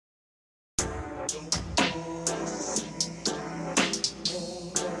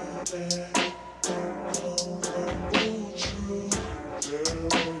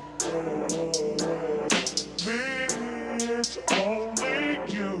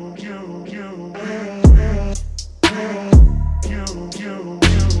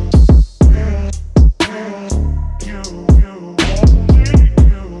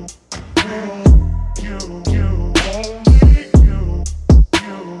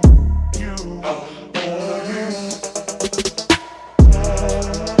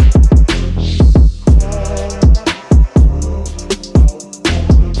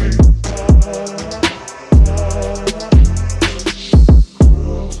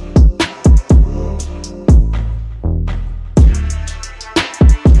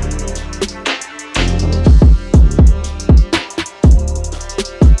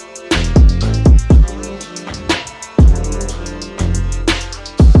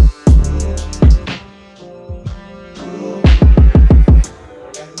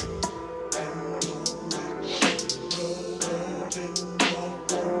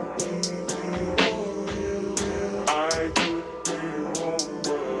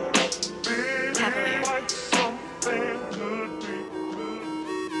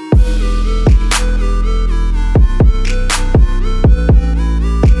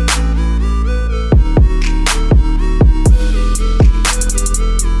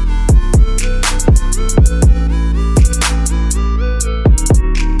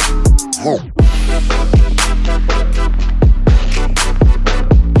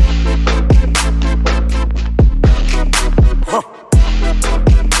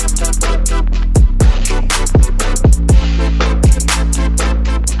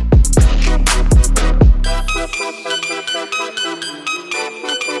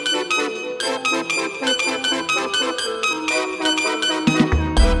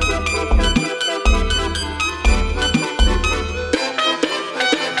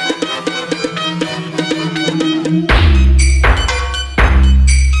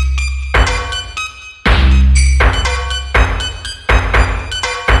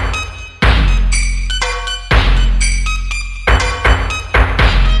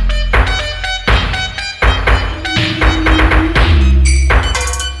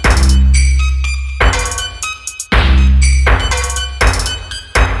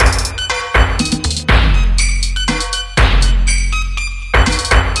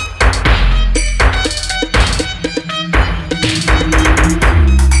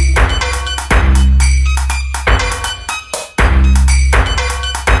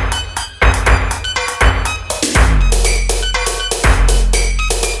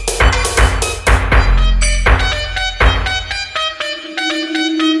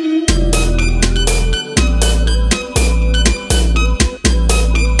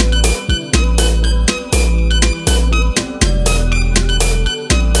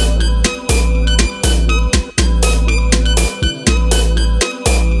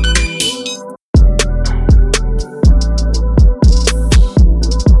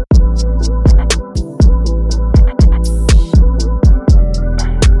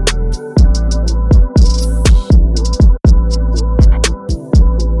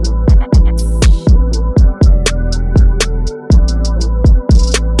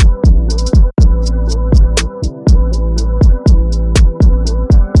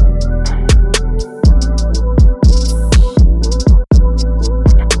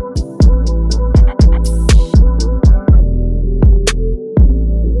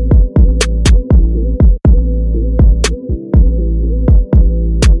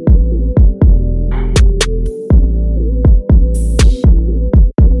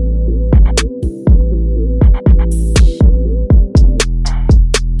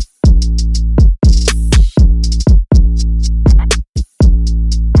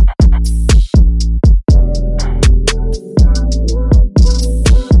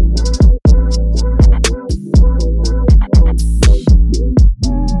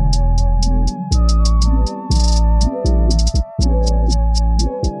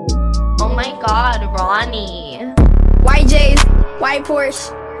white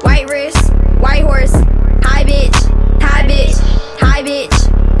Porsche, white wrist, white horse, high bitch, high bitch, high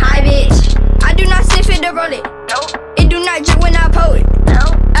bitch, high bitch. I do not sniff it to roll it. Nope. It do not drip when I pull it.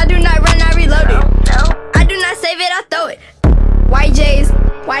 Nope. I do not run, I reload it. Nope. I do not save it, I throw it. White J's,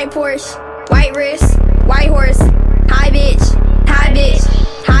 white Porsche, white wrist, white horse, high bitch, high bitch,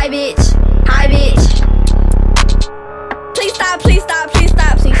 high bitch, high bitch. Please stop, please stop, please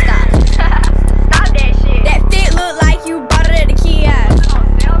stop, please stop. Stop that shit. That fit look like you bought it at the kiosk.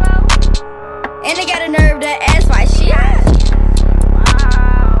 On sale though? And they got a nerve to ask why shit.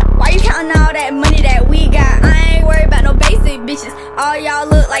 Wow. Why you counting all that money? All y'all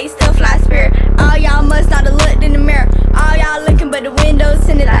look like still fly spirit. All y'all must not have looked in the mirror. All y'all looking but the windows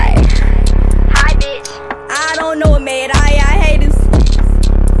tinted like. Hi, bitch. I don't know what made all y'all haters.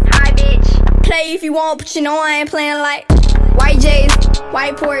 Hi, bitch. Play if you want, but you know I ain't playing like. White J's,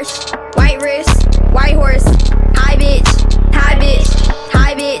 white Porsche, white wrist, white horse. Hi bitch, hi bitch,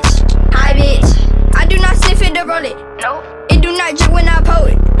 hi bitch, hi bitch. I do not sniff it to roll it. No, It do not drip when I pull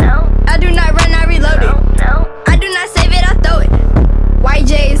it. no, I do not run, I reload it. no. I do not save it, I throw it. White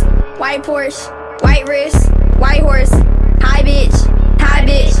J's, white Porsche, white wrist, white horse. Hi bitch, hi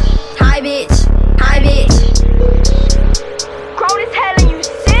bitch, hi bitch, hi bitch. Grown as hell and you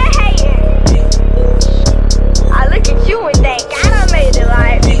still hating. I look at you and think I done made it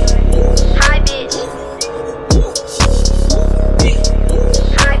like. Hi, bitch.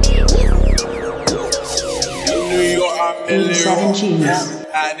 Hi, bitch. In New York, I'm in New 87 York. G's.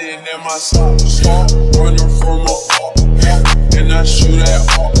 I didn't in my socks, running from a hawk, and I shoot at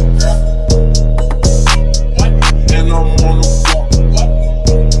hawk. And I'm on the block,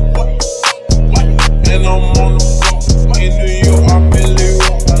 and I'm on the block. In New York, I'm in New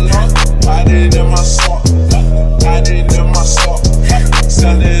York. I didn't in my sock, I didn't in my sock,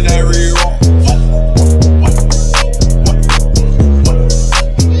 selling every rock.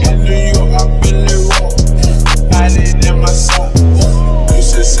 In New York, I'm in New York. I didn't in my sock.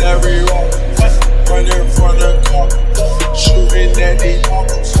 Uses every rock, running from the car, shooting at these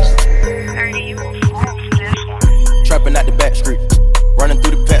bottles. Trapping out the back street, running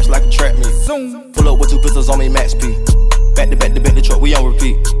through the patch like a trap meet. Pull up with 2 pistols on me, max P. Back to back the truck, we on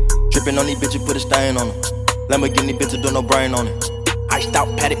repeat. Dripping on these bitches, put a stain on it. Lamborghini bitches, do no brain on it. Iced out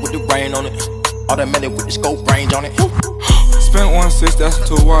paddock with the rain on it. Automatic with the scope range on it. Spent 1.6, that's a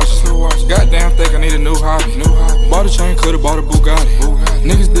 2 watches. Goddamn, think I need a new hobby. Bought a chain, coulda bought a Bugatti.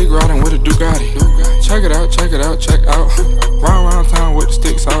 Niggas dig riding with a Ducati. Check it out, check it out, check out. Round town with the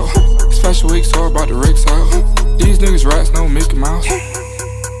sticks out. It's fashion week, so I bought the rigs out. These niggas rats, no Mickey Mouse.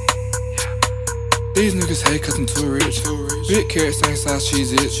 These niggas hate cause I'm too rich. Big carrot, same size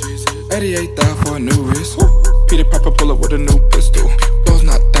cheese it. 88,000 for a new wrist. Peter Piper pull up with a new pistol. Those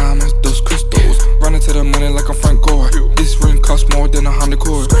not diamonds, those crystals. Running to the money like I'm Frank Gore. This ring costs more than a Honda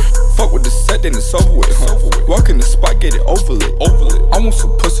Accord. Fuck with the set, then it's over with, huh? Walk in the spot, get it over it. I want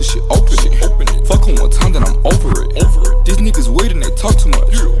some pussy, shit, open it. Fuck on one time, then I'm over it. These niggas weird and they talk too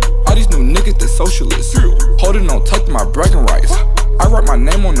much. All these new niggas, they socialists. Holding on tight to my bragging rights. I write my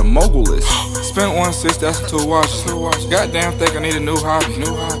name on the mogul list. Spent 1.6, that's a 2 watches. Goddamn, think I need a new hobby.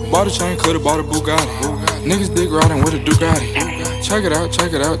 Bought a chain, coulda bought a Bugatti. Niggas dig riding with a Ducati. Check it out,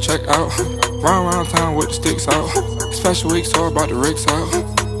 check it out, check out. Round town with the sticks out. It's fashion week, so I bought the rigs out.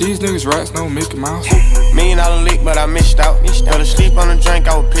 These niggas rats, no Mickey Mouse. $1 million leak, but I missed out. Fell asleep on the drink,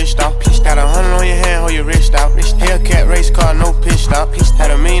 I was pissed off. Got 100 on your hand, hold your wrist out. Hellcat race car, no pitch stop. Had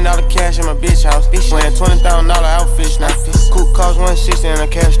 $1 million cash in my bitch house. Wearing $20,000 outfits now. Coupe cost 160 and I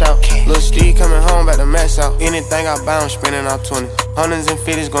cashed out. Lil' Steve coming home, back to max out. Anything I buy, I'm spending out 20. Hundreds and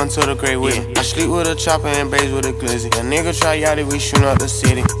fifties going to the grave with me. I sleep with a chopper and base with a glizzy. A nigga try yachty, we shootin' up the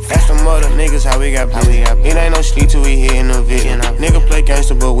city. Ask them other niggas how we got busy. It ain't no sleep till we hittin' the vision. Nigga play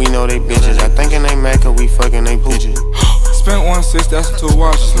gangster, but we know they bitches. I thinkin' they mad cause we fucking they bitches. Spent 1.6, that's a 2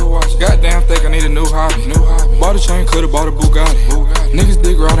 watches. Goddamn, think I need a new hobby. Bought a chain, coulda bought a Bugatti. Niggas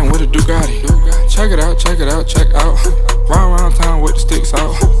dig riding with a Ducati. Check it out, check it out, check out. Round town with the sticks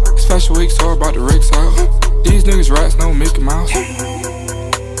out. It's fashion week, so I bought the rigs out. These niggas rats, no Mickey Mouse.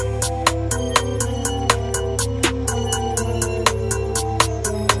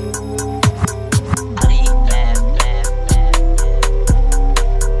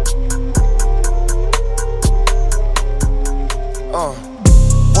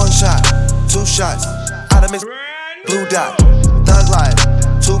 One shot, 2 shots, out of Miss Blue Dot, Thug Life,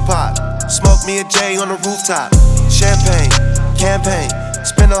 Tupac, smoke me a J on the rooftop, champagne, campaign,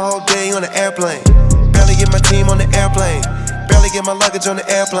 spend the whole day on the airplane, barely get my team on the airplane, barely get my luggage on the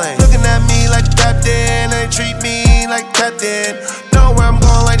airplane, looking at me like the captain, they treat me like the captain, know where I'm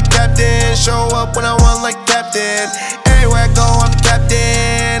going like the captain, show up when I want like the captain, everywhere I go I'm the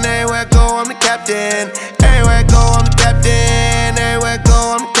captain, everywhere I go I'm the captain, everywhere I go I'm the captain, everywhere I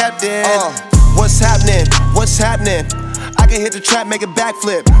go I'm the captain. What's happening? What's happening? I can hit the trap, make a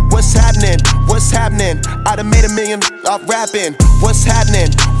backflip. What's happening? What's happening? I done made $1 million off rapping. What's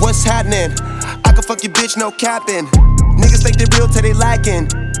happening? What's happening? I can fuck your bitch, no capping. Niggas think they real till they lacking.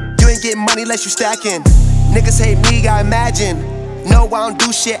 You ain't getting money unless you stacking. Niggas hate me, I imagine. No, I don't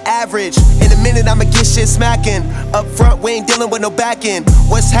do shit average. In a minute, I'ma get shit smacking. Up front, we ain't dealing with no back end.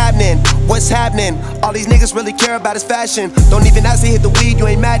 What's happening? What's happening? All these niggas really care about is fashion. Don't even ask to hit the weed, you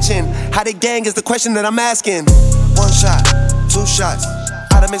ain't matching. How they gang is the question that I'm asking. One shot, two shots.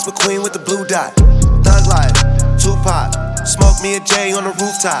 I done mix McQueen with the blue dot. Thug life, Tupac. Smoke me a J on the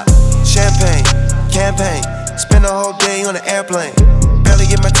rooftop. Champagne, campaign. Spend the whole day on the airplane. Barely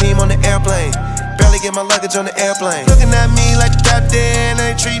get my team on the airplane. Barely get my luggage on the airplane. Looking at me like the captain, and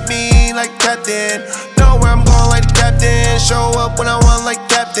they treat me like the captain. Know where I'm going like the captain. Show up when I want like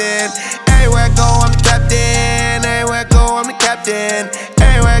the captain. Everywhere I go, I'm the captain. Everywhere I go, I'm the captain.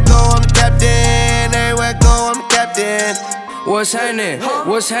 Everywhere I go, I'm the captain. Everywhere I go, I'm the captain. What's happening?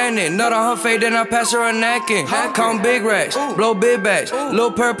 What's happening? Nut on her face, then I pass her a napkin. Count big racks, blow big bags.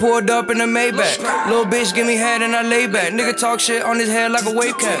 Lil' Perp pulled up in the Maybach. Lil' bitch give me head and I lay back. Nigga talk shit on his head like a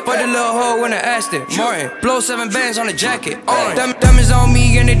wave cap. Fuck the little hoe when I asked it. Martin, blow 7 bands on the jacket. Diamonds on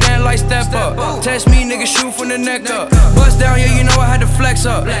me and they dance like step up. Test me, nigga, shoot from the neck up. Bust down, yeah, you know I had to flex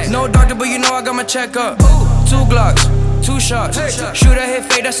up. No doctor, but you know I got my check up. 2 Glocks, 2 shots. Shoot at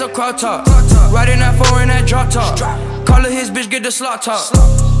hit fade, that's a crop top. Riding that 4 in that drop top. Call her his bitch, get the slot top.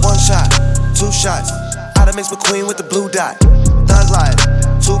 One shot, 2 shots. I done mix McQueen with the blue dot. Thug life,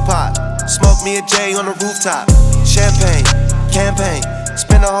 Tupac. Smoke me a J on the rooftop. Champagne, campaign.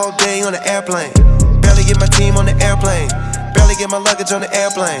 Spend the whole day on the airplane. Barely get my team on the airplane. Barely get my luggage on the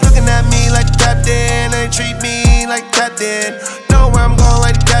airplane. Looking at me like the captain, they treat me like the captain. Know where I'm going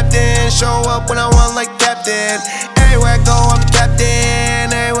like the captain. Show up when I want like the captain. Everywhere I go, I'm the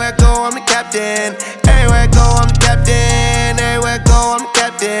captain. Everywhere I go, I'm the captain. Everywhere I go, I'm the captain. Everywhere I go, I'm the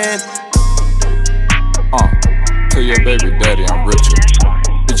captain. Tell your baby daddy I'm richer.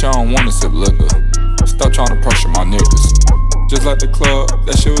 Bitch, I don't wanna sip liquor. Stop trying to pressure my niggas. Just like the club,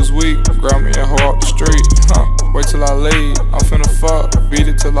 that shit was weak. Grab me a hoe out the street. Wait till I leave. I'm finna fuck, beat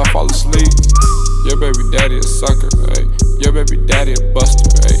it till I fall asleep. Your baby daddy a sucker, ayy. Your baby daddy a buster,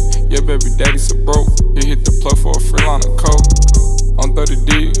 ayy. Your baby daddy so broke. He hit the plug for a free line of coke. On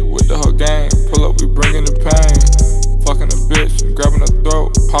 30D with the whole gang. Pull up, we bringin' the pain. Fucking a bitch, grabbing her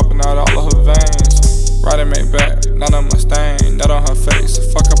throat, popping out all of her veins. Riding Maybach, not on my stain, not on her face.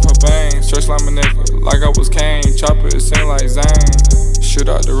 Fuck up her veins, stretch like my nigga, like I was Kane. Chopper, it seem like Zane. Shoot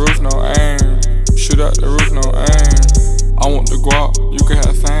out the roof, no aim. Shoot out the roof, no aim. I want the guap, you can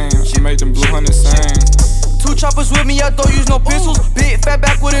have fame. I made them blue honey sing. 2 choppers with me, I don't use no pistols. Big fat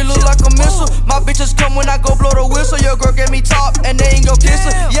back with it look like a missile. My bitches come when I go blow the whistle. Your girl gave me top and they ain't go kiss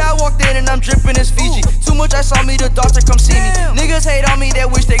her. Yeah, I walked in and I'm dripping this Fiji. Too much ice on me, the doctor come see me. Niggas hate on me, they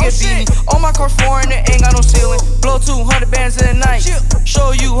wish they could beat me. All my cars foreign, it ain't got no ceiling. Blow 200 bands in the night.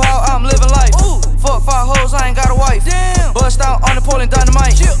 Show you how I'm living life. Fuck 5 hoes, I ain't got a wife. Bust out on the pole and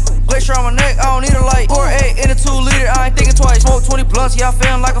dynamite. Glacier on my neck, I don't need a light. Pour 8 in a 2 liter, I ain't thinking twice. Smoke 20 blunts, yeah, I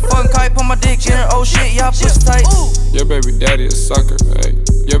feeling like a fucking kite. Put my dick in her, oh shit, yeah, I push tight. Your baby daddy a sucker, ayy.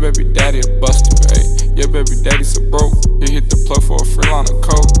 Your baby daddy a buster, ayy. Your baby daddy so broke. He hit the plug for a free line of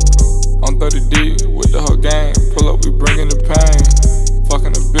coke. On 30D with the whole gang. Pull up, we bringin' the pain.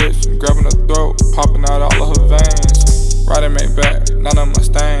 Fucking a bitch, grabbing her throat, popping out all of her veins. Riding Maybach, not on my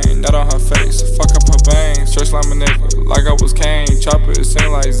stain, not on her face. Fuck up her veins, stretch like my nigga, like I was Kane. Chopper, it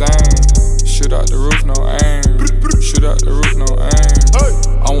seem like Zane. Shoot out the roof, no aim. Shoot out the roof, no aim.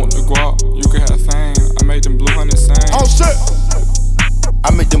 I want the guap, you can have fame. I made them blue honey sing. Oh shit!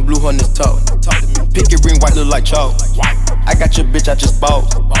 I make them blue hunters talk. Pick it green, white look like chalk. I got your bitch, I just bought.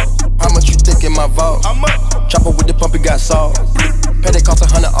 How much you think in my vault? Chopper with the pump, it got salt. Pay they cost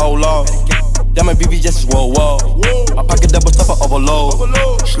 100 old law. Diamond BBS is wall. My pocket double stuffer overload.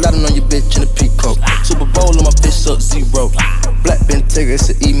 Sliding on your bitch in a peacoat. Super Bowl on my fish up 0. Black Bentayga, it's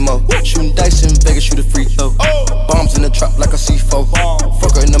an emo. Shooting dice in Vegas, shoot a free throw. Bombs in the trap like a C4.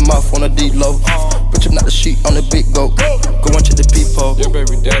 Fuck her in the mouth on a D-low. Bitch, I'm not the sheet on the big goat. Go and check the peephole. Your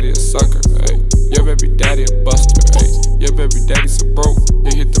baby daddy a sucker, ayy. Your baby daddy a buster, ayy. Your baby daddy so broke.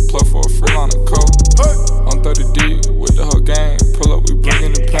 He hit the plug for a free line of coke. On 30D with the whole gang. Pull up, we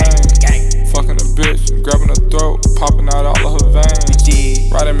bringin' the pain. Fucking a bitch, grabbing her throat, popping out all of her veins.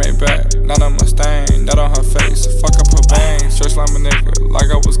 Riding Maybach, not on my stain, not on her face. Fuck up her veins, stretch like my nigga,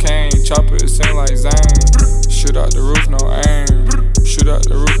 like I was Kane. Chopper, it seem like Zane. Shoot out the roof, no aim. Shoot out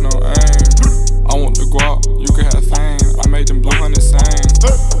the roof, no aim. I want the guap, you can have fame. I made them blue honey sing.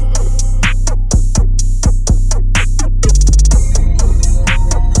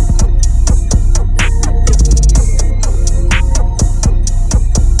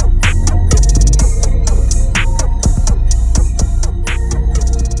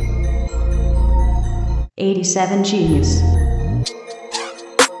 87 Genius.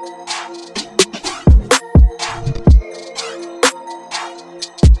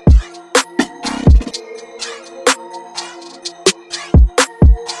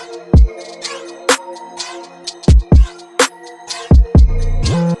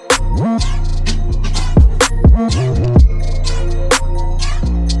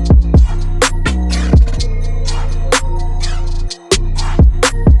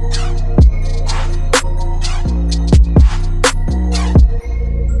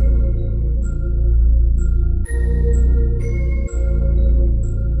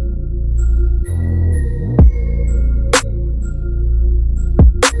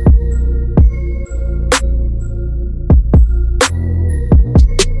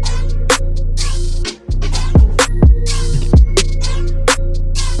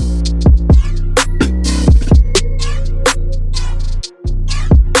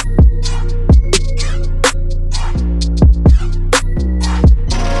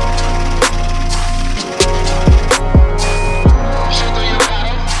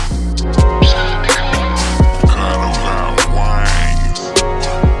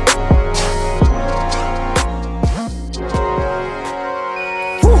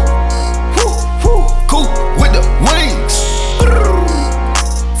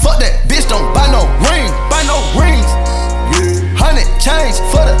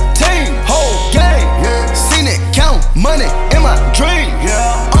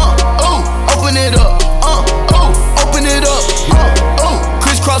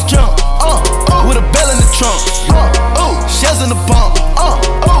 in the pump,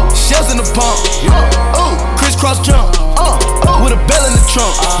 shells in the pump, crisscross jump, with a bell in the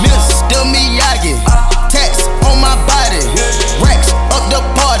trunk. Niggas still Miyagi, tats on my body, racks up the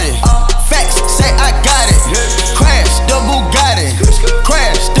party, facts say I got it. Crash the Bugatti,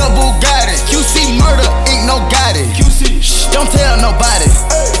 crash the Bugatti. QC murder ain't no Gotti. Shh, don't tell nobody.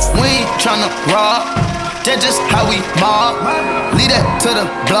 We ain't tryna rob. That's just how we mob. Lead that to the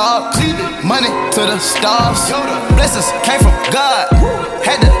blog. Money to the stars. Blessings came from God.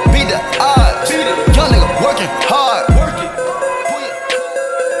 Had to beat the odds. Young nigga working hard.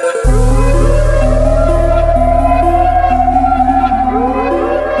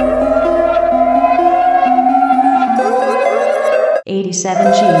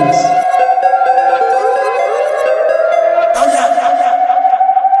 87 G's.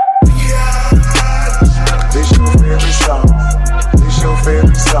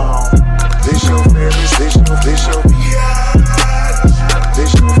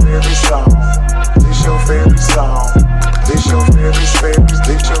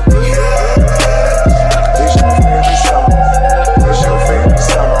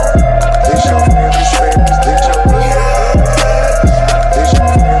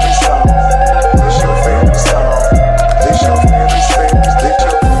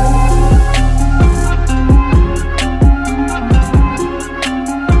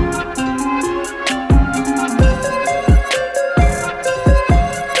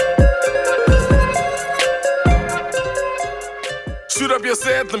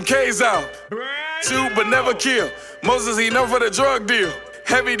 Them K's out. Shoot but never kill. Moses, he known for the drug deal.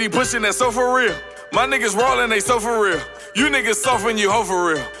 Heavy D pushing that so for real. My niggas rollin', they so for real. You niggas soft and you hoe for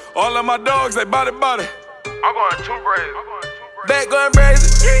real. All of my dogs, they body. I'm going too crazy. Back going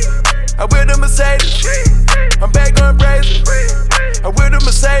crazy. I'm with the Mercedes. I'm back going crazy. I'm with the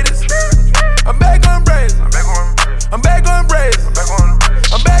Mercedes. I'm back going crazy. I'm back going crazy.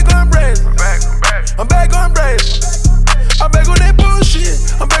 I'm back going crazy. I'm back going crazy. I'm back on that bullshit.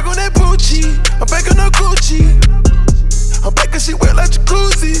 I'm back on that Gucci. I'm back on the Gucci. I'm back and she wet like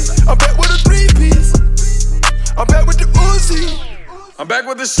jacuzzi. I'm back with a 3-piece. I'm back with the Uzi. I'm back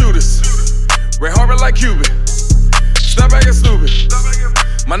with the shooters. Red Harbor like Cuban. Step back and stupid.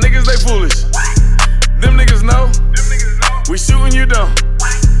 My niggas, they foolish. Them niggas know. We shooting you down.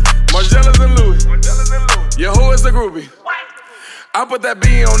 Margellas and Louis. Yeah, who is the groupie? I put that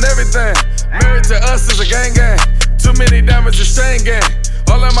B on everything. Married to us is a gang. Too many diamonds is chain gang.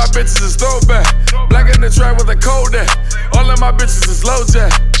 All of my bitches is throwback. Black in the trap with a Kodak. All of my bitches is low jack.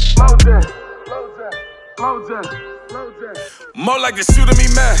 More like the shooter me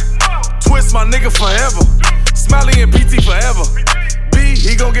mad. Twist my nigga forever. Smiley and PT forever. B,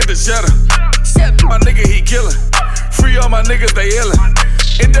 he gon' get the cheddar. My nigga, he killin'. Free all my niggas, they illin'.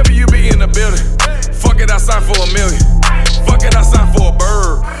 NWB in the building. Fuck it, I signed for $1 million. Fuck it, I signed for a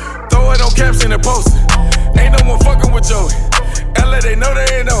bird. Throw it on caption and post it. Ain't no one fucking with Joey. LA, they know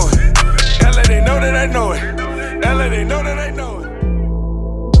they ain't know it. LA, they know that they know it. LA, they know that they know it.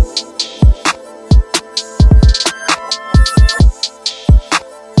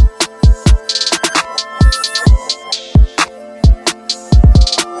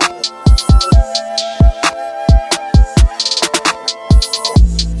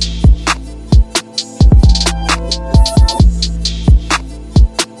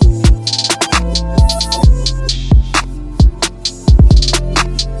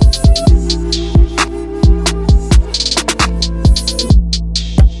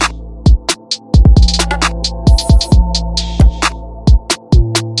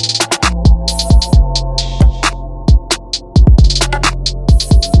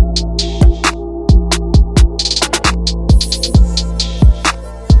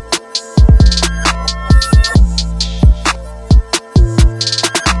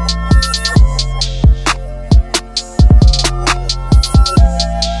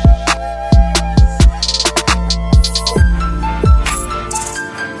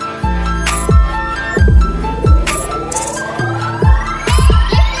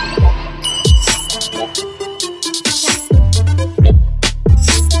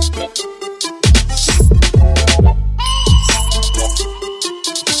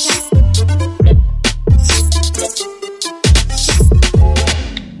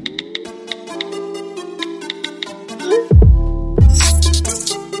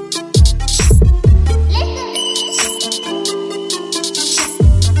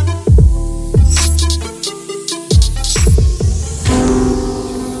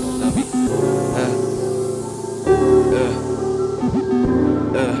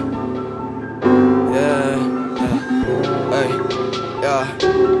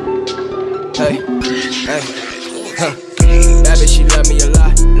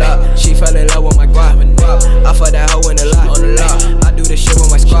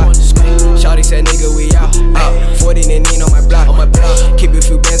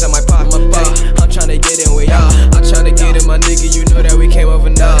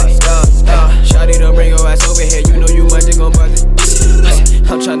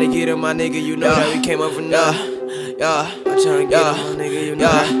 tryna get him, my nigga, you know that we came up from nothing. I'm tryna get him, my nigga, you know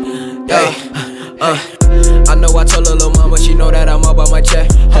that. I know I told her little mama, she know that I'm up on my check.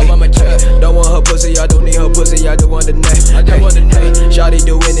 Don't want her pussy, I don't need her pussy, I just want the neck. Shawty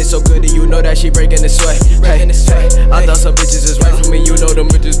doing it so good, you know that she breaking the sweat. I thought some bitches is right for me, you know them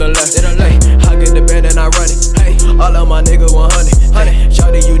bitches done left. I get the band and I run it. All of my niggas 100.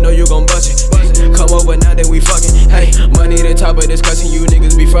 Shawty, you know you gon' bust it. Come over now that we fucking. Money the top of discussion, you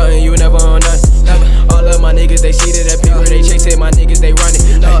niggas be frontin', you never on nothing. All of my niggas, they see that paper, they chase it, my niggas, they run it.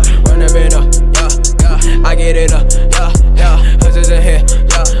 Run up and up, I get it up, Huzzers in here,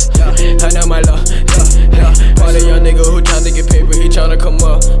 I know my love, Part of young nigga who tryna get paper, he tryna come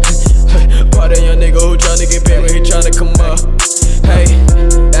up. Part of young nigga who tryna get paper, he tryna come up. Hey,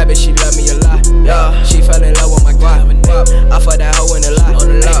 that bitch, she love me a lot, She fell in love with my guap. I fuck that hoe in the lot,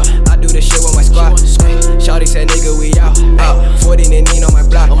 I do this shit with my squad. Shawty said, nigga, we out. 40 and Nino on my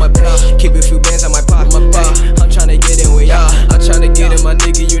block, Keep a few bands on my pop, I'm tryna get in with y'all. I'm tryna get in, my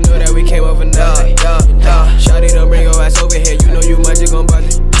nigga, you know that we came over nothing. Shawty don't bring your ass over here, you know you might just gon' buzz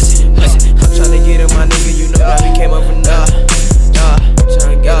it. I'm tryna get in, my nigga, you know that we came over nothing.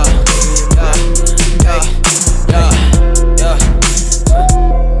 Tryna get in,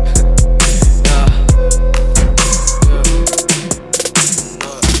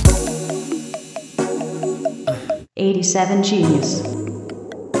 87 G's.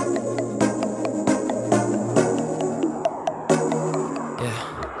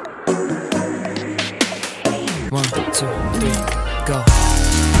 One, two, three, go.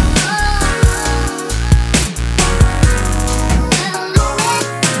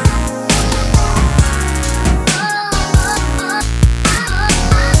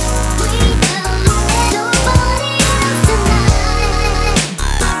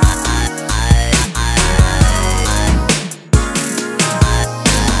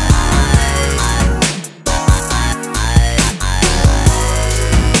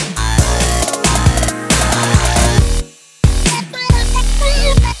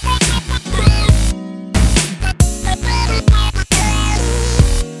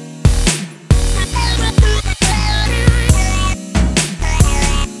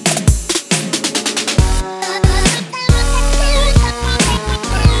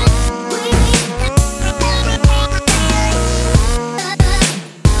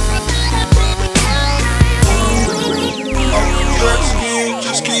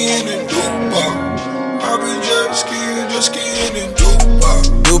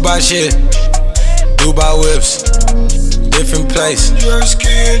 Shit, Dubai whips, different place,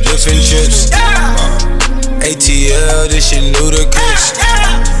 different trips. ATL, this shit ludicrous.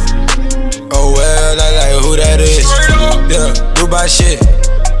 Oh well, I like who that is. Yeah, Dubai shit,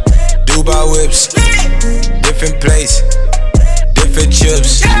 Dubai whips, different place, different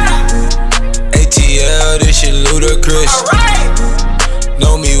chips. ATL, this shit ludicrous.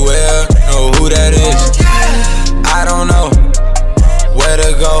 Know me well, know who that is. I don't know where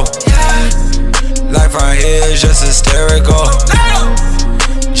to go. Life right here is just hysterical.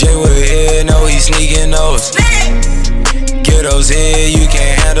 Jay with here, know he sneaking those. Get those here, you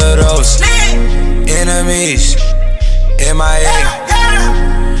can't handle those. Enemies, MIA.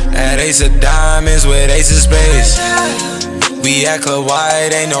 At Ace of Diamonds with Ace of Spades. We at Club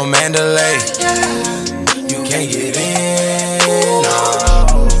White, ain't no Mandalay. You can't get in,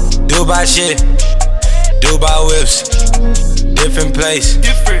 no. Dubai shit, Dubai whips, different place,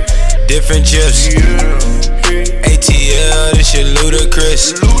 different chips. ATL, this shit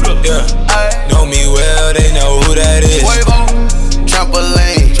ludicrous. Yeah, know me well, they know who that is.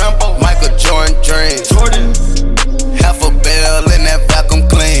 Trampoline, Michael Jordan dreams. Half a bell in that vacuum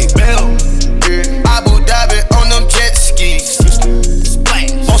clean. Abu Dhabi on them jet skis.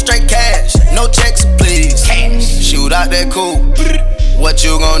 On straight cash, no checks please. Shoot out that coupe, what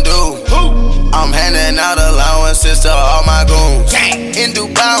you gon' do? I'm handing out allowances to all my goons. In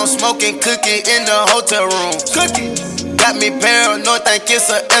Dubai, I'm smoking cookie in the hotel room. Got me paranoid, think it's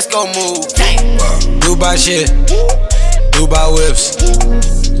a Esco move. Dubai shit, Dubai whips,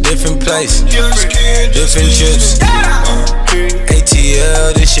 different place, different trips.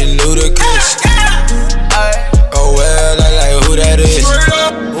 ATL, this shit ludicrous. Oh well, I like who that is.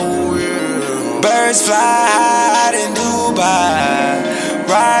 Birds fly high in Dubai,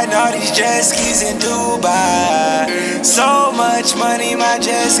 riding all these jet skis in Dubai. So much money, my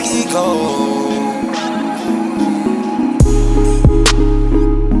jet ski goes.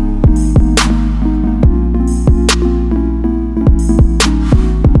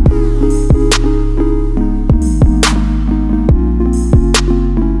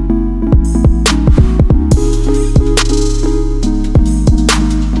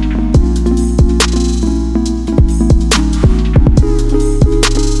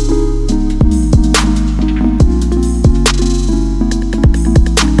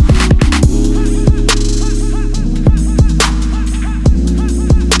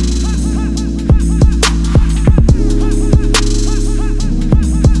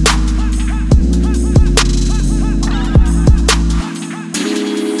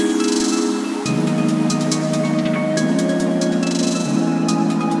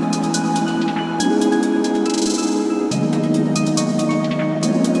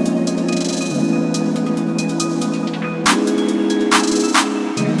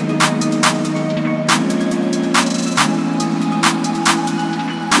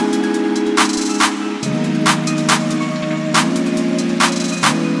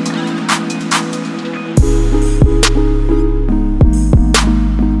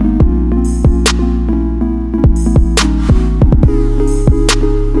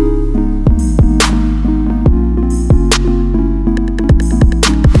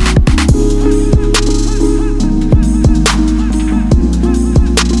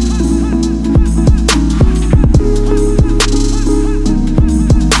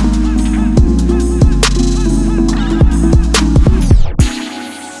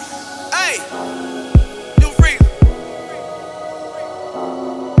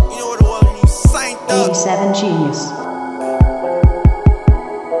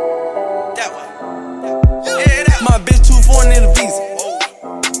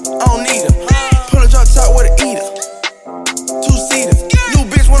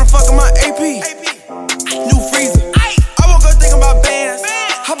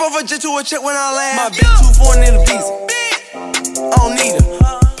 Hop off a jet to a check when I land. My bitch too foreign in the visa. I don't need her.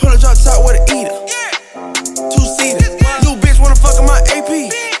 Pull a drop top with an eater. Two-seater. New bitch wanna fuck in my AP.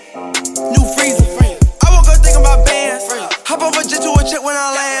 New freezer. I woke up thinking about bands. Hop off a jet to a check when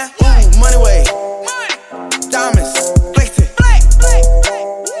I land. Ooh, money way. Diamonds. Flexing.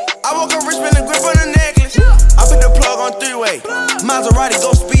 I woke up rich, spin the grip on the necklace. I put the plug on three-way. Maserati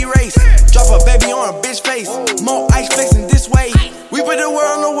go speed race. Drop a baby on a bitch face. More ice flexing this way. We put the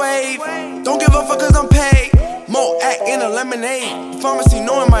world on the wave. Don't give a fuck cause I'm paid. More act in a lemonade. Pharmacy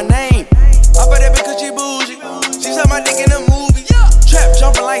knowing my name. I bet that bitch cause she bougie. She said my dick in a movie. Trap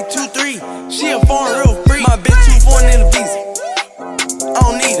jumping like 2-3. She a foreign real free. My bitch too foreign in the visa. I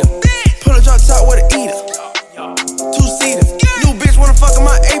don't need her. Pull a drop top with an eater. Two-seater. New bitch wanna fuck in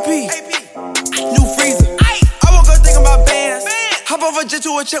my AP. New freezer. I woke up thinking about bands. Hop off a jet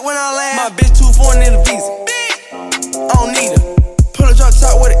to a check when I land. My bitch too foreign in the visa. I don't need her. Pull a drop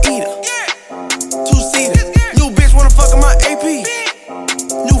top with an eater. Two-seater. New bitch wanna fuck in my AP.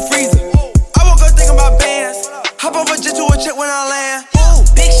 New freezer. I woke up thinking about bands. Hop off a jet to a check when I land. Ooh,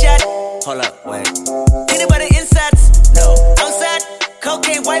 big shot. Hold up, wait. Peanut butter insides? No. Outside,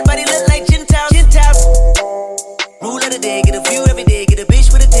 cocaine white body look like gin tops. Gin tops. Rule of the day, get a view every day. Get a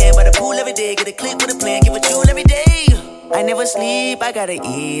bitch with a tan by the pool every day. Get a click with a plan, give a jewel every day. I never sleep, I gotta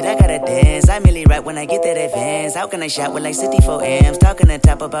eat, I gotta dance. I merely rap when I get that advance. How can I shot with like 64 amps? Talking to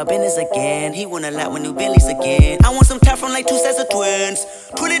top about business again. He want a lot with new Bentleys again. I want some top from like two sets of twins.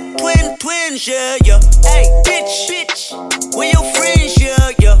 Twins, yeah, yeah. Hey, bitch, where your friends,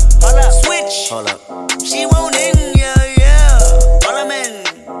 yeah, yeah. Hold up, switch, hold up. She won't in, yeah, yeah.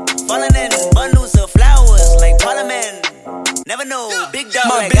 Falling in bundles of flowers like Parliament. Never know, big dog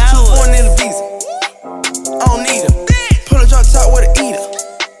my like bitch ours. too foreign in the visa. I don't need her. Pull a drop top with an eater.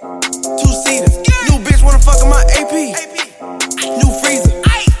 Two-seater. New bitch wanna fuck in my AP. New freezer.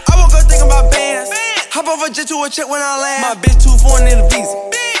 I woke up thinking about bands. Hop off a jet to a check when I land. My bitch too foreign in the visa.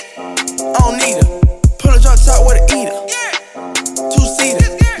 I don't need her. Pull a drop top with an eater.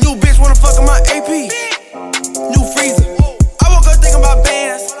 Two-seater. New bitch wanna fuck in my AP. New freezer. I woke up thinking about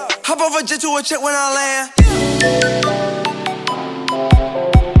bands. Hop off a jet to a check when I land.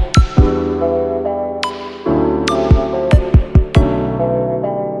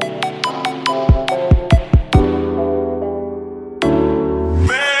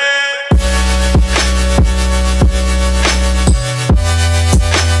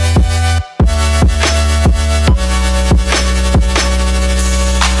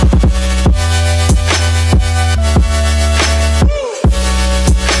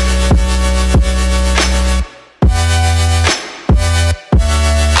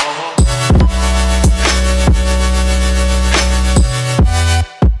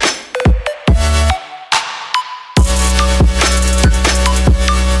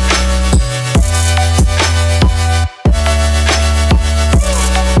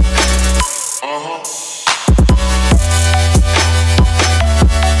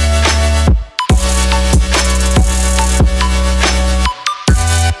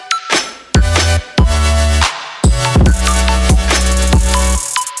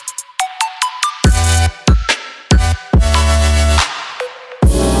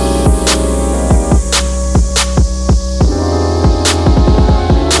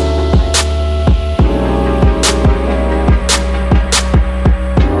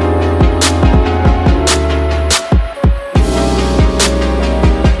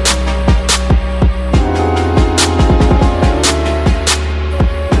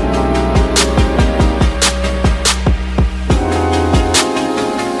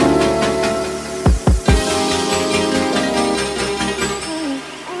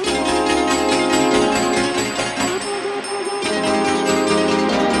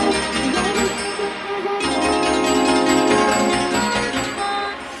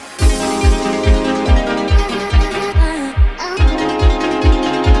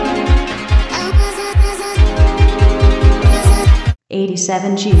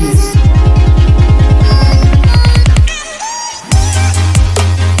 '87 Genius.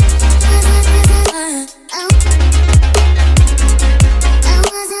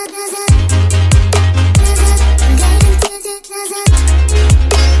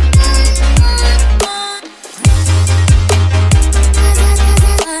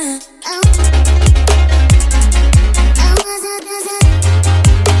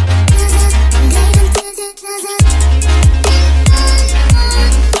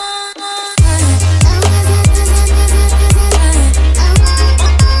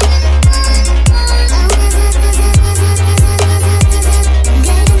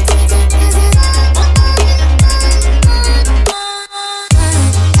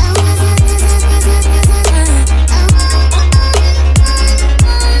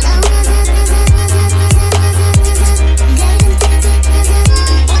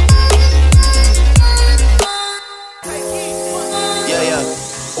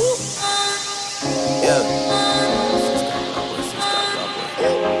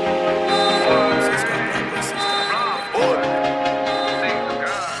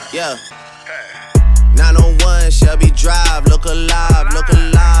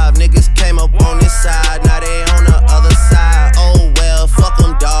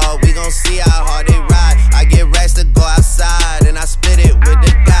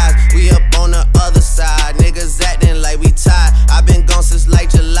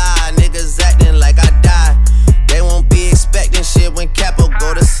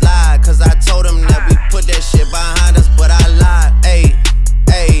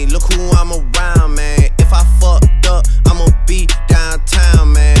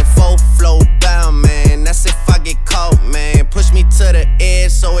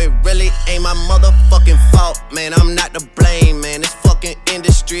 man, I'm not to blame, man. This fucking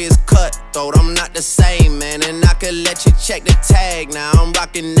industry is cutthroat, I'm not the same, man. And I could let you check the tag, now I'm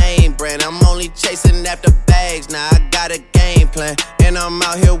rocking name brand. I'm only chasing after bags, now I got a game plan. And I'm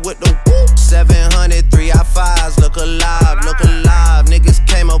out here with the whoop, 700 3i5s, look alive, look alive. Niggas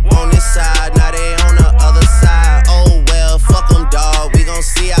came up on this side, now they on the other side. Oh well, fuck them, dawg, we gon'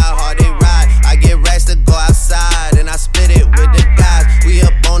 see how hard they ride. I get racks to go outside, and I split it with the guys. We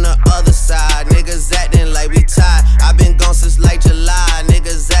up on the other side, niggas acting like we tied. I been gone since like July,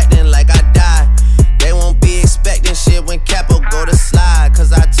 niggas acting like I died. They won't be expecting shit when Capo go to slide,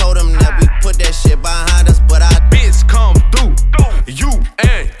 cause I told them that we put that shit behind us, but I bitch come through, you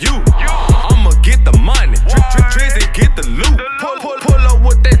and you. I'ma get the money, Drizzy get the loot. Pull up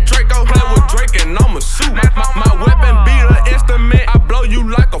with that Draco, play with Drake and I'ma shoot. My weapon be the instrument, I blow you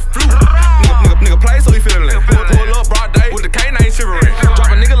like a flute. Nigga play so he feelin'. Pull up broad day with the canine shivering.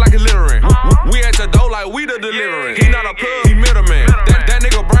 Drop a nigga like he's littering. We at your door like we the delivering. He not a plug, he middleman. That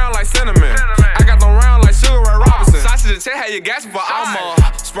nigga brown like cinnamon. I got them round like Sugar Ray Robinson. Sausage and check how you gasping, but I'ma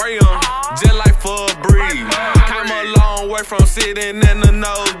spray him just like for a breeze. Came a long way from sitting in the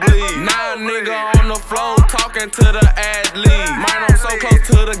nosebleed. Now nigga on the floor talking to the athlete. Man, I'm so close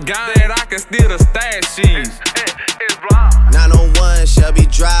to the gun that I can steal the stash sheets. 901 Shelby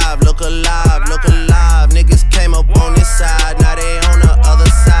Drive, look alive, look alive. Niggas came up on this side, now they on the other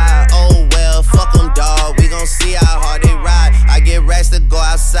side. Oh well, fuck them, dawg, we gon' see how hard they ride. I get racks to go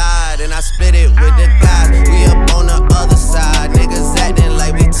outside, and I split it with the guys. We up on the other side, niggas acting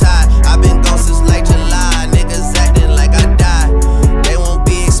like we tied. I been gone since like July, niggas acting like I died. They won't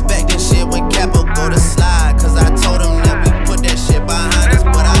be expecting shit when Capo go to slide, cause I told them that we put that shit behind us,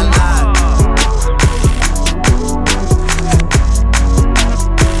 but I lied.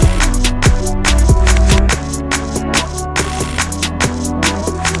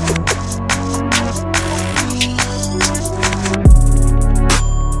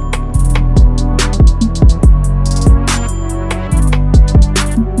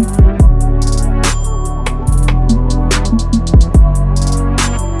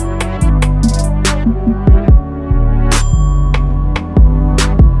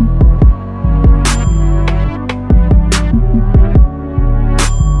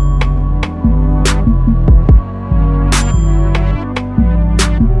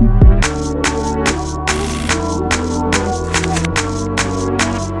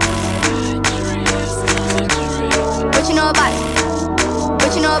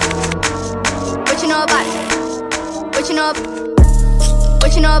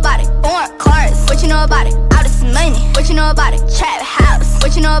 What you know about it? Foreign cars. What you know about it? All this money. What you know about it? Trap house.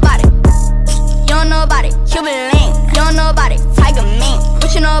 What you know about it? You don't know about it. Cuban link. You don't know about it. Tiger mink.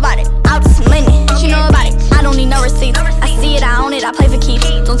 What you know about it? All this money. What you know about it? I don't need no receipts. I see it, I own it, I play for keeps.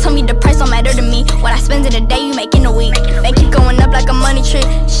 Don't tell me the price don't matter to me. What I spend in a day, you make in a week. They keep going up like a money tree.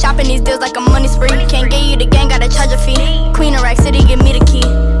 Shopping these deals like a money spree. Can't get you the gang, gotta charge a fee. Queen of Rack City, give me the key.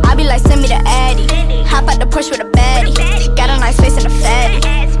 I be like, send me the Addy. Hop out the push with a baddie. She got a nice face and a fatty.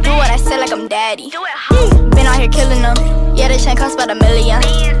 Do what I say like I'm daddy. Been out here killing them. Yeah, the chain cost about $1 million.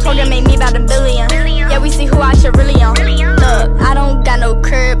 Told her make me about $1 billion. Yeah, we see who I should really on. Look, I don't got no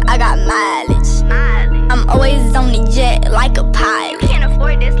curb, I got mileage. I'm always on the jet like a pilot. Can't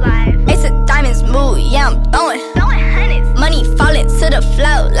afford this life. Ace of diamonds move, yeah, I'm throwing hundreds. Money falling to the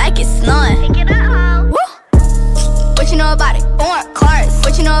floor like it's snowing. Pick it up, woo. What you know about it? Foreign cars.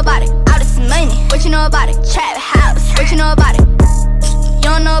 What you know about it? All this money. What you know about it? Trap house. What you know about it? You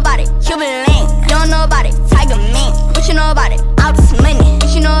don't know about it. Cuban link. You don't know about it. Tiger mink. What you know about it? All this money.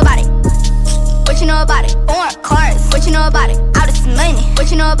 What you know about it? What you know about it? Foreign cars. What you know about it? All this money. What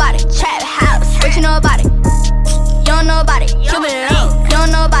you know about it? Trap house. What you know about it? You don't know about it. Cuban link. You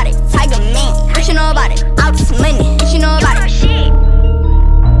don't know about it. Tiger mink. What you know about it? All this money. What you know about it?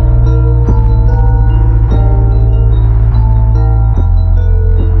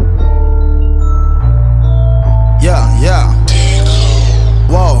 Yeah.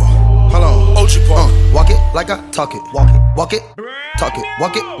 Whoa, hold on. Walk it like I talk it. Walk it, talk it.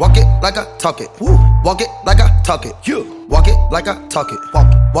 Walk it like I talk it. Walk it like I talk it. Walk it like I talk it.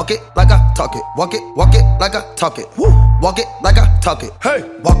 Walk it like I talk it. Walk it like I talk it. Walk it like I talk it. Hey,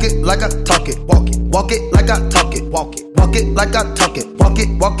 walk it like I talk it. Walk it like I talk it. Walk it like I talk it.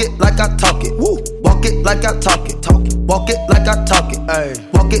 Walk it like I talk it. Walk it like I talk it. Walk it like I talk it. Hey,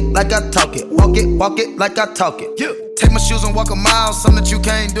 walk it like I talk it. Walk it like I talk it. Take my shoes and walk a mile, something that you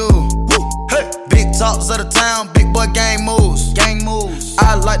can't do. Hey, big talks of the town, big boy gang moves.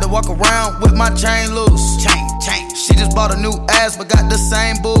 I like to walk around with my chain loose. Chain. She just bought a new ass, but got the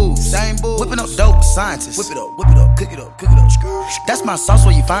same boobs. Whipping up dope, scientists. Whip it up, cook it up. That's my sauce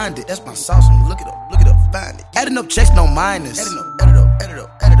where you find it. That's my sauce when you look it up. Adding up checks, no minus. Add it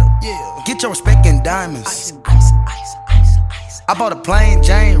up, yeah. Get your respect in diamonds. I bought a plain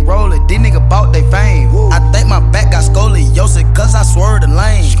Jane roller, these niggas bought they fame. I think my back got scoliosis, cause I swerved the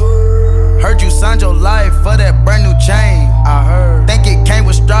lane. Heard you signed your life for that brand new chain. I heard. Think it came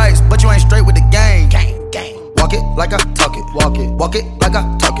with stripes, but you ain't straight with the game. Walk it like I talk it. Walk it like I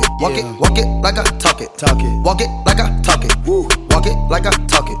talk it. Walk it like I talk it. Walk it like I talk it. Walk it like I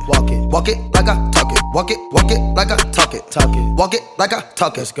talk it. Walk it like I talk it. Walk it like I talk it. Walk it like I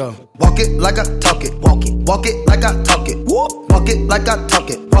talk it. Let's go. Walk it like I talk it. Walk it like I talk it. Walk it like I talk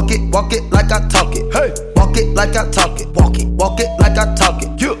it. Walk it like I talk it. Hey. Walk it like I talk it. Walk it like I talk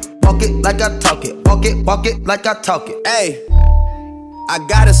it. Yeah. Walk it like I talk it. Walk it like I talk it. Hey, I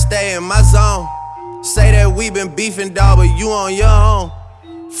gotta stay in my zone. Say that we been beefing, dawg, but you on your own.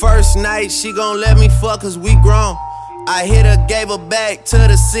 First night, she gon' let me fuck cause we grown. I hit her, gave her back to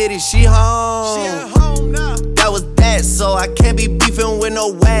the city, she home. She at home now. That was that, so I can't be beefing with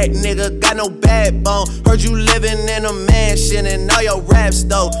no whack nigga, got no backbone. Heard you living in a mansion and all your raps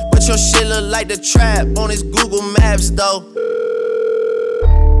though. But your shit look like the trap on his Google Maps though.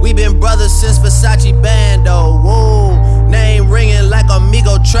 We been brothers since Versace Bando, whoa. Name ringing like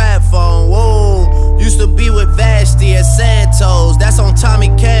Amigo trap phone, whoa. Used to be with Vashti at Santos, that's on Tommy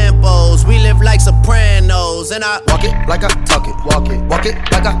Campos. We live like Sopranos, and I walk it like I talk it. Walk it like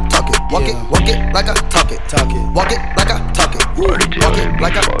I talk it. Walk it like I talk it. Walk it like I talk it. Walk it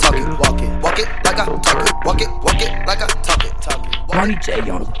like I talk it. Walk it like I talk it. Walk it like I talk it. Ronnie J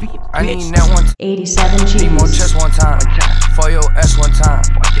on the beat. I need that one. 87 G's. Need more chest one time. For your ass one time.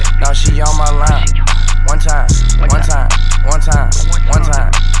 Now she on my line. One time.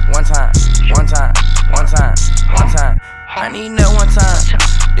 I need that one time.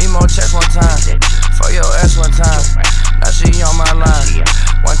 Need more chest one time. For your ass one time. Now she on my line.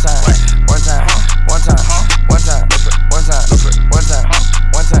 One time.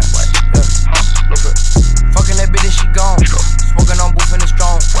 Fucking that bitch and she gone. Smoking on booth and it's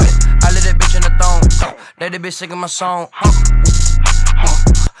strong. I let that bitch in the thong. Let that bitch singing my song.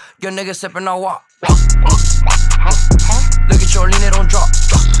 Your nigga sippin' on walk. Look at your lean, it don't drop.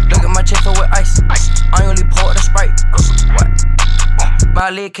 Look at my chest with ice. I only pour the Sprite. My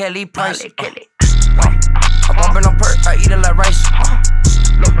lid Kelly Price. I'm bumpin' on perk, I eat it like rice.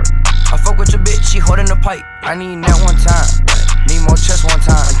 I fuck with your bitch, she holding the pipe. I need that one time. Need more chest one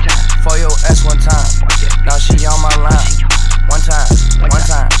time. For your ass one time. Now she on my line. One time.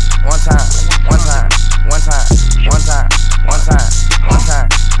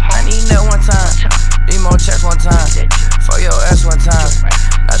 I need that one time. Need more chest one time. For your ass one time.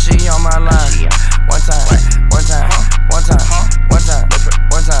 Now she on my line. One time.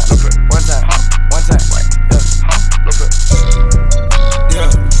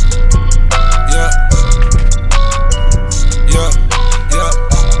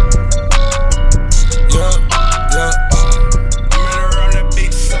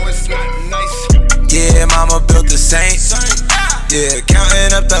 Yeah, mama built the Saints. Yeah,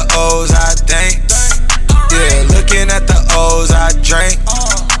 counting up the O's, I think. Yeah, looking at the O's, I drink.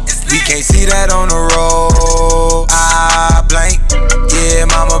 We can't see that on the road, I blank. Yeah,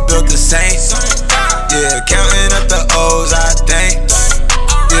 mama built the Saints. Yeah, counting up the O's, I think.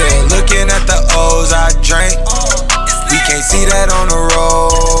 Yeah, looking at the O's, I drink. We can't see that on the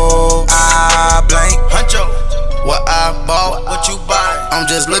road, I blank. Huncho, what I bought, what you buy? I'm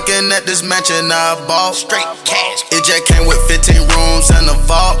just looking at this mansion I bought. Straight cash. It just came with 15 rooms and a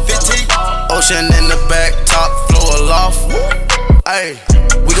vault. 15. Ocean in the back, top floor loft. Ayy,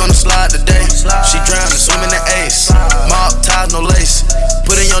 we gonna slide today. She drowning, swimming in Ace. Mob ties, no lace.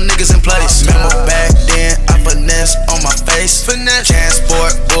 Putting your niggas in place. Remember back then, I finesse on my face.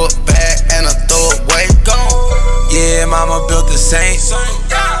 Transport, book bag, and a throwaway. Gone. Yeah, mama built the Saints.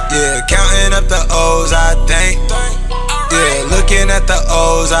 Yeah, counting up the O's, I think. Yeah, looking at the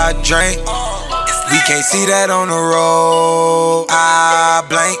O's, I drink. We can't see that on the road, I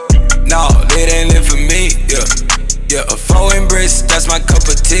blank. No, they didn't live for me, yeah. Yeah, a foreign bricks, that's my cup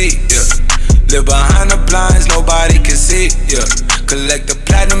of tea, yeah. Live behind the blinds, nobody can see, yeah. Collect the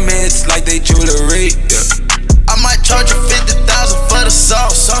platinum hits like they jewelry, yeah. I might charge you 50,000 for the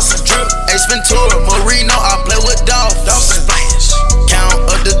sauce and drip. Ace Ventura, Marino, I play with Dolphins. Count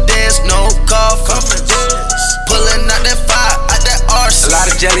up the dance, no coffin. Pulling out that fire, out that arsenal. A lot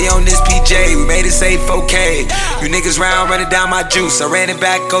of jelly on this PJ, we made it say 4K. You niggas round running down my juice, I ran it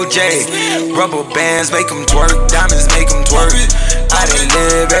back OJ. Rubber bands make them twerk, diamonds make them twerk. I done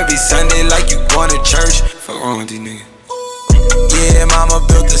live every Sunday like you going to church. Fuck wrong with these niggas. Yeah, mama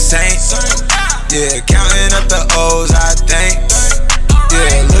built the Saints. Yeah, counting up the O's, I think.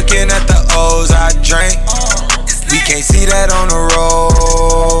 Yeah, look looking at the O's I drank. We can't see that on the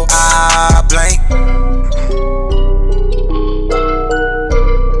road. I blank.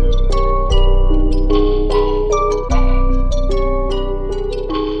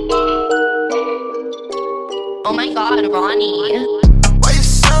 Oh my god, Ronnie. Why you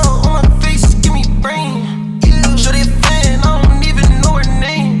so on my face? Give me brain. Shorty a fan, I don't even know her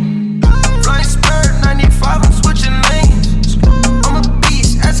name. Flying spur, 95, I'm switching lanes. I'm a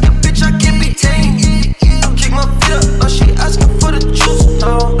beast, ask a bitch, I can't be tamed. Kick my feet up, now she asking for the juice.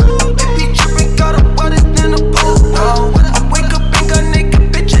 No, baby tripping, got her wetter than a pool. No, I wake up and got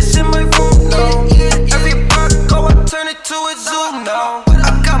naked bitches in my room. No, every block go, I turn it to a zoo. No,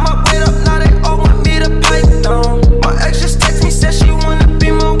 I got my weight up, now they all want me to pipe down. My ex just text me, said she wanna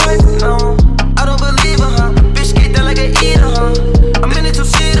be my wife. No, I don't believe her, huh? Bitch get down like a eater, huh? I'm in it to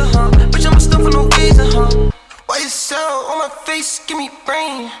see her, huh? Bitch, I'm a stuff for no reason, huh? Why you so on my face? Give me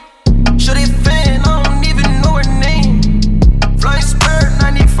brain. Shorty a fan, I don't even know her name. Flying spur,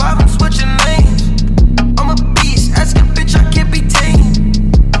 95, I'm switching lanes. I'm a beast, ask a bitch, I can't be tamed.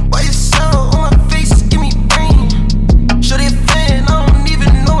 Why you so on my face? Give me brain. Shorty a fan, I don't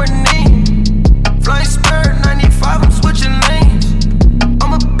even know her name. Flying spur, 95, I'm switching lanes.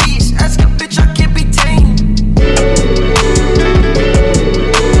 I'm a beast, ask a bitch, I can't be tamed.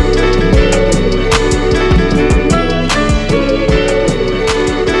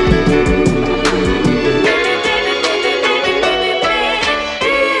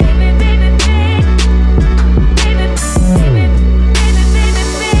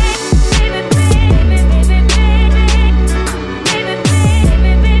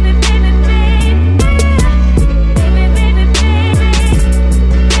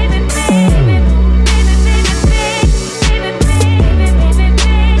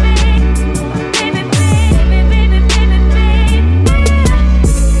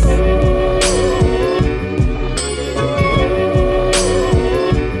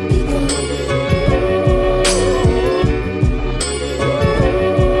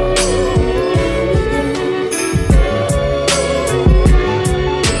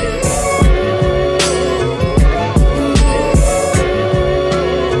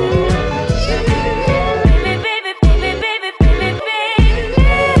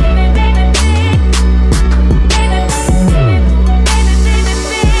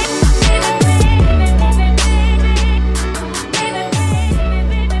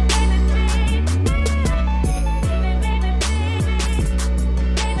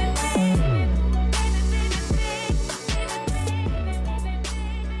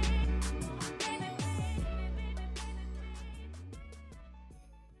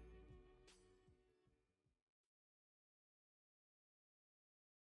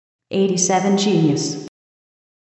 '87 Genius.